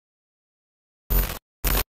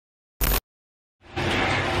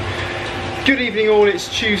Good evening all, it's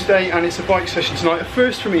Tuesday and it's a bike session tonight. A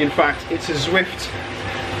first for me in fact, it's a Zwift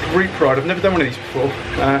group ride. I've never done one of these before.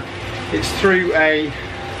 It's through a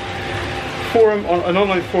forum, an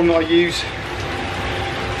online forum that I use,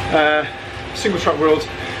 Single Track World.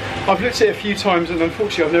 I've looked at it a few times and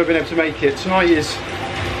unfortunately I've never been able to make it. Tonight is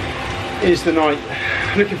the night.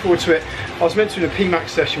 I'm looking forward to it. I was meant to do a PMAX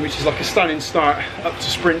session, which is like a standing start up to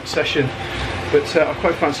sprint session, but I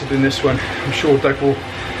quite fancy doing this one. I'm sure Doug will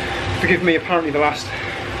forgive me. Apparently the last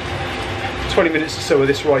 20 minutes or so of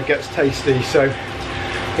this ride gets tasty, so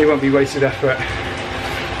it won't be wasted effort.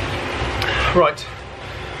 Right,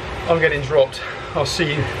 I'm getting dropped. I'll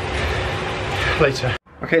see you later.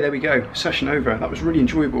 Okay, there we go, session over. That was really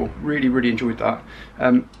enjoyable, really enjoyed that.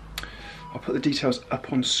 I'll put the details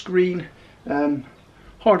up on screen.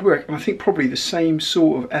 Hard work, and I think probably the same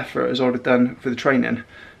sort of effort as I'd have done for the training.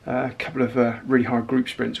 A couple of really hard group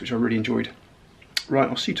sprints, which I really enjoyed. Right,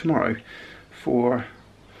 I'll see you tomorrow for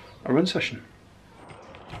a run session.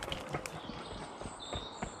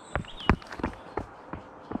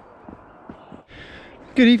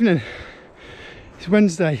 Good evening, it's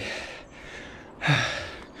Wednesday.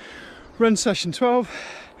 Run session 12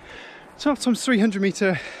 times 300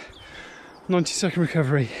 metre, 90-second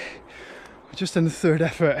recovery. I've just done the third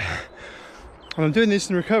effort. And I'm doing this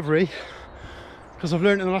in recovery because I've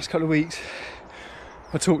learned in the last couple of weeks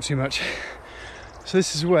I talk too much. So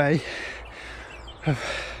this is a way of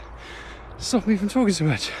stopping me from talking so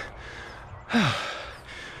much.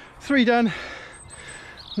 3 done,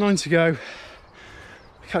 9 to go.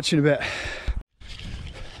 Catch you in a bit.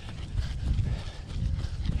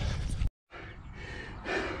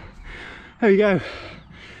 There we go,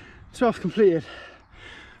 12 completed.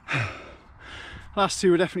 Last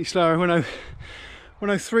two were definitely slower,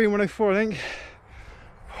 103 and 104 I think.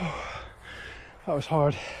 That was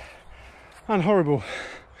hard and horrible.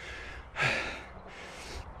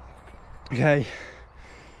 Okay,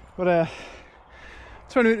 got a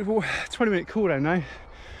 20 minute cool down now,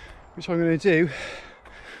 which I'm going to do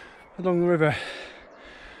along the river.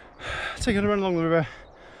 Taking a run along the river,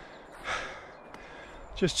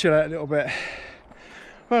 just chill out a little bit.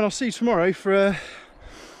 Right, I'll see you tomorrow for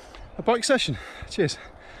a bike session. Cheers.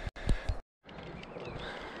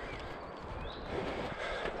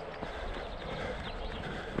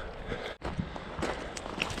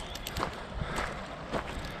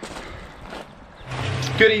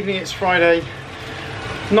 Good evening, it's Friday.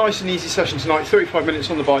 Nice and easy session tonight, 35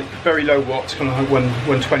 minutes on the bike, very low watts, kind of like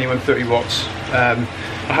 120, 130 watts. I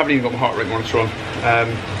haven't even got my heart rate monitor on.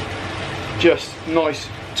 Just nice,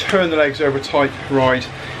 turn the legs over type ride.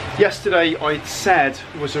 Yesterday I said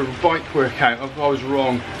was a bike workout. I was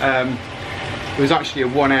wrong. It was actually a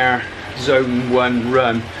 1 hour zone 1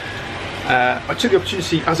 run. I took the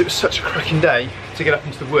opportunity, as it was such a cracking day, to get up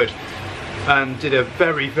into the wood and did a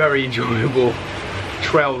very enjoyable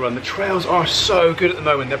trail run. The trails are so good at the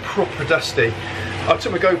moment, they're proper dusty. I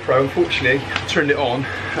took my GoPro, unfortunately, turned it on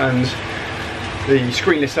and the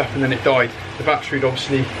screen lit up and then it died. The battery had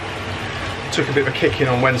obviously took a bit of a kick in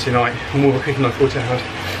on Wednesday night, more of a kick than I thought it had.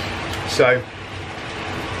 So,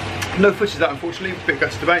 no footage of that unfortunately, a bit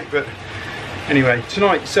gutted about, but anyway,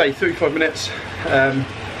 tonight, say 35 minutes,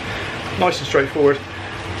 nice and straightforward.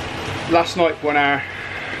 Last night, 1 hour,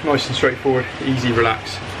 nice and straightforward, easy,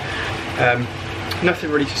 relax.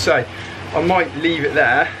 Nothing really to say. I might leave it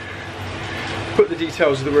there, put the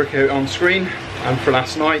details of the workout on screen and for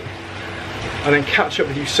last night, and then catch up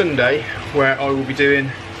with you Sunday where I will be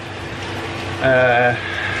doing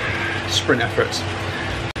sprint efforts.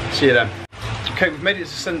 See you then. Okay, we've made it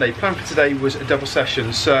to Sunday. Plan for today was a double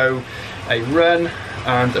session, so a run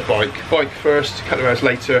and a bike. Bike first, a couple of hours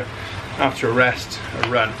later, after a rest, a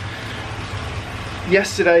run.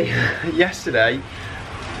 Yesterday,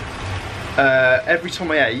 every time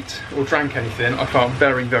I ate or drank anything, I felt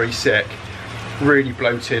very sick, really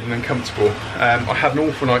bloated and uncomfortable. I had an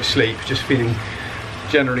awful night's sleep, just feeling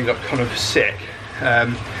generally like kind of sick.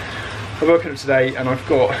 I've woken up today and I've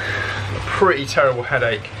got a pretty terrible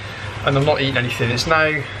headache and I'm not eating anything. It's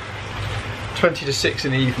now 20 to 6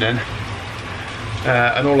 in the evening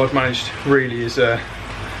and all I've managed really is a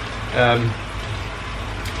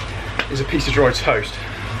piece of dry toast.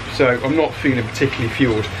 So I'm not feeling particularly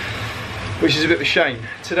fueled, which is a bit of a shame.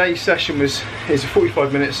 Today's session is a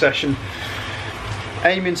 45-minute session,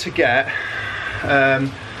 aiming to get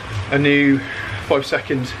a new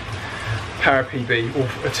 5-second power PB, or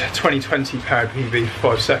a 2020 power PB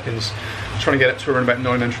for 5 seconds, trying to get up to around about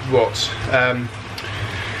 900 watts.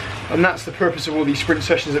 And that's the purpose of all these sprint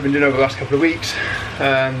sessions I've been doing over the last couple of weeks.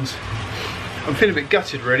 And I'm feeling a bit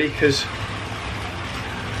gutted really, because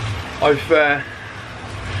I've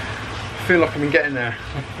I feel like I've been getting there.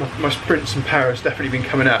 My sprints and power has definitely been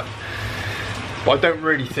coming up. But I don't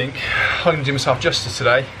really think I'm going to do myself justice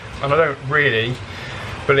today. And I don't really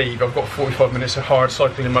believe I've got 45 minutes of hard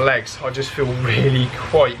cycling in my legs. I just feel really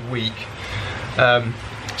quite weak. So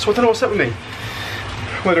I don't know what's up with me.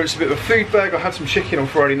 Whether it's a bit of a food bag, I had some chicken on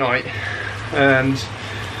Friday night, and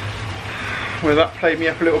whether that played me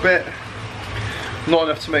up a little bit. Not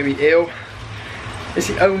enough to make me ill. It's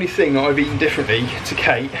the only thing that I've eaten differently to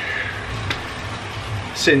Kate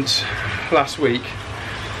since last week.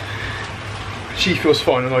 She feels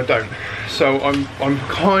fine and I don't. So I'm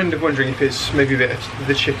kind of wondering if it's maybe a bit of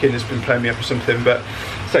the chicken has been playing me up or something, but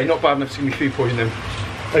say not bad enough to give me food poisoning.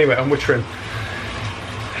 Anyway, I'm wittering.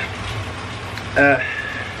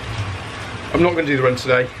 I'm not going to do the run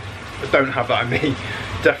today. I don't have that in me.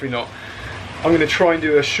 Definitely not. I'm going to try and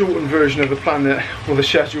do a shortened version of the plan that, or the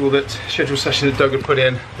schedule session that Doug had put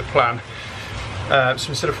in, the plan. So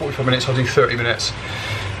instead of 45 minutes, I'll do 30 minutes.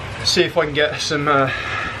 See if I can get some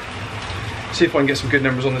good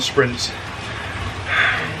numbers on the sprints.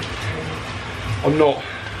 I'm not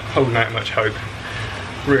holding out much hope.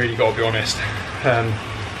 Really, got to be honest.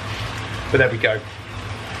 But there we go.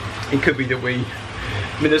 It could be that we. I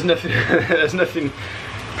mean, there's nothing. There's nothing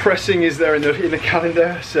pressing, is there, in the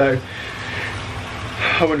calendar? So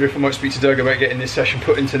I wonder if I might speak to Doug about getting this session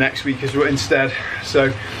put into next week as well instead.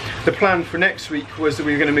 So the plan for next week was that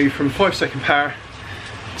we were going to move from 5-second power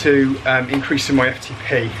to increasing my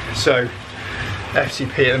FTP. So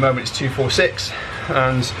FTP at the moment is 246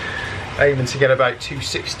 and aiming to get about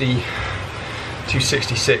 260,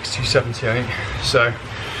 266, 270 I think. So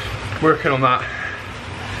working on that.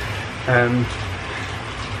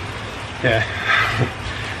 Yeah,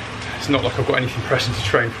 it's not like I've got anything pressing to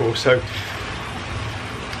train for, so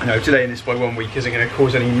I know delaying this by 1 week isn't going to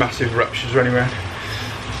cause any massive ruptures or anywhere.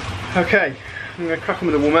 Okay, I'm going to crack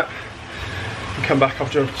on with the warm up and come back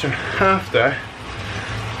after I've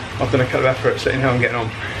done a couple of efforts, letting you know how I'm getting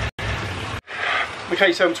on.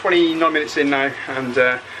 Okay, so I'm 29 minutes in now, and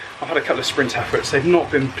I've had a couple of sprint efforts. They've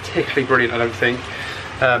not been particularly brilliant, I don't think.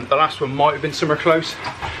 The last one might have been somewhere close,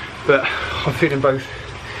 but I'm feeling both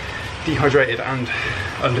dehydrated and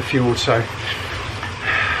underfueled, so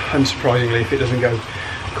unsurprisingly if it doesn't go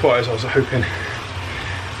quite as I was hoping.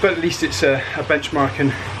 But at least it's a benchmark,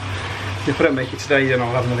 and if I don't make it today then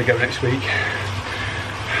I'll have another go next week.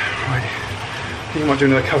 Right, I think I might do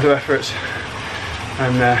another couple of efforts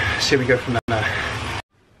and see how we go from there.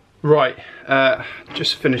 Right,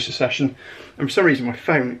 just finished the session, and for some reason my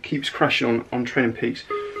phone keeps crashing on Training Peaks,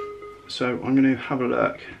 so I'm going to have a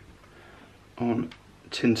look on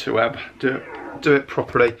Tinterweb, do it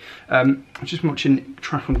properly. I'm just watching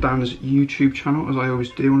Triathlon Dan's YouTube channel, as I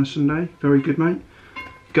always do on a Sunday. Very good, mate.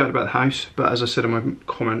 Gutted about the house, but as I said in my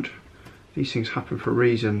comment, these things happen for a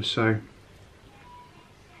reason, so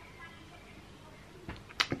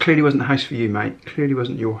clearly wasn't the house for you, mate. Clearly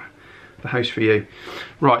wasn't the house for you.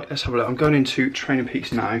 Right, let's have a look. I'm going into Training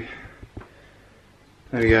Peaks now.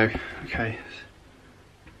 There we go. Okay.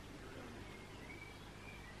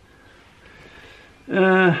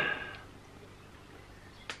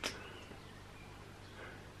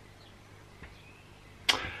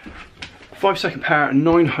 5-second power and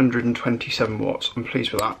 927 watts. I'm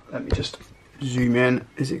pleased with that. Let me just zoom in.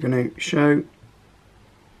 Is it going to show?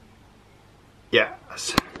 Yeah.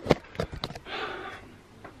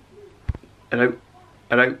 Hello,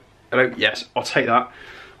 hello, hello. Yes, I'll take that.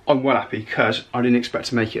 I'm well happy because I didn't expect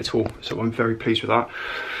to make it at all, so I'm very pleased with that.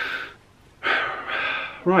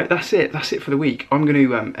 Right, that's it for the week. I'm going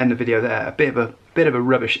to end the video there. A bit of a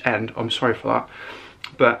rubbish end. I'm sorry for that,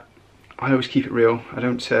 but I always keep it real. I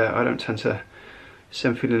don't tend to say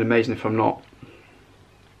I'm feeling amazing if I'm not.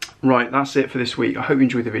 Right, that's it for this week. I hope you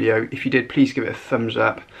enjoyed the video. If you did, please give it a thumbs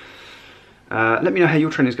up. Let me know how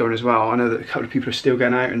your training's going as well. I know that a couple of people are still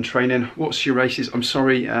going out and training. What's your races? I'm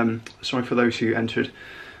sorry, sorry for those who entered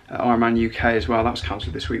Ironman UK as well. That was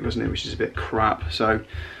cancelled this week, wasn't it? Which is a bit crap. So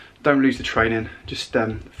don't lose the training. Just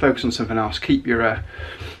focus on something else. Keep your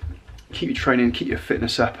training, keep your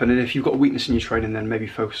fitness up, and then if you've got a weakness in your training, then maybe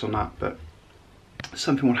focus on that. But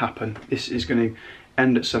something will happen. This is going to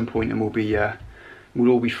end at some point, and we'll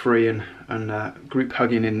all be free and group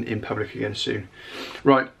hugging in public again soon.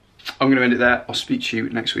 Right, I'm going to end it there. I'll speak to you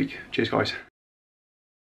next week. Cheers, guys.